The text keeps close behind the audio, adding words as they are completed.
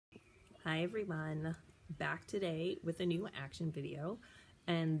Hi everyone, back today with a new action video,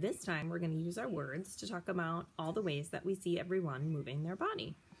 and this time we're going to use our words to talk about all the ways that we see everyone moving their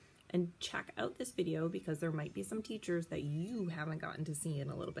body. And check out this video because there might be some teachers that you haven't gotten to see in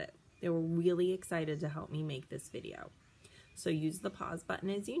a little bit. They were really excited to help me make this video. So use the pause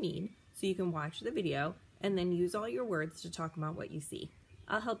button as you need so you can watch the video and then use all your words to talk about what you see.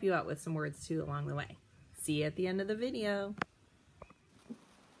 I'll help you out with some words too along the way. See you at the end of the video.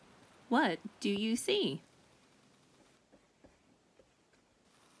 What do you see?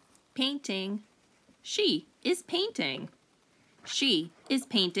 Painting. She is painting. She is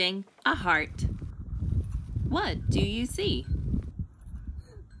painting a heart. What do you see?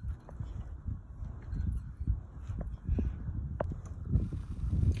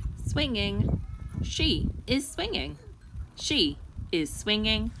 Swinging. She is swinging. She is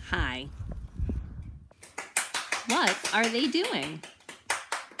swinging high. What are they doing?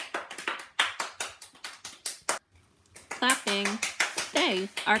 Clapping. They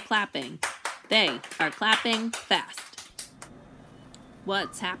are clapping. They are clapping fast.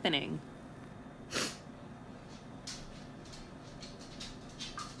 What's happening?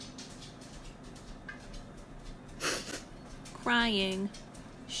 Crying.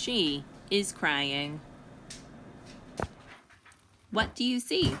 She is crying. What do you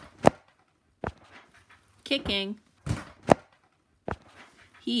see? Kicking.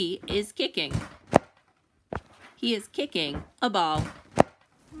 He is kicking. He is kicking a ball.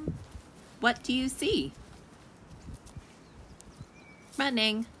 What do you see?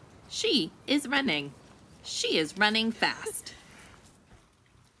 Running. She is running. She is running fast.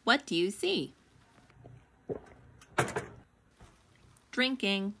 What do you see?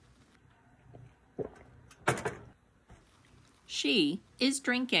 Drinking. She is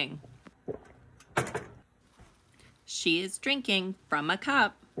drinking. She is drinking from a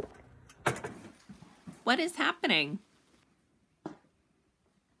cup. What is happening?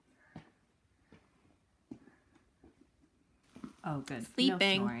 Oh, good.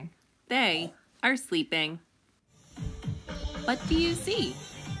 Sleeping. No snoring. They are sleeping. What do you see?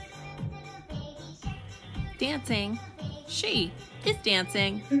 Dancing. She is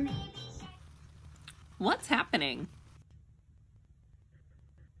dancing. What's happening?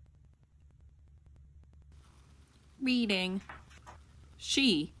 Reading.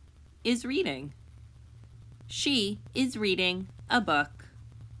 She is reading. She is reading a book.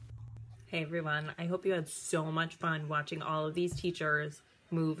 Hey everyone, I hope you had so much fun watching all of these teachers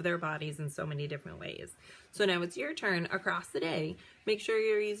move their bodies in so many different ways. So now it's your turn across the day. Make sure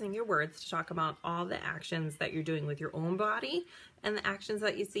you're using your words to talk about all the actions that you're doing with your own body and the actions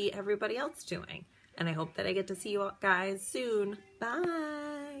that you see everybody else doing. And I hope that I get to see you guys soon.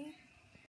 Bye!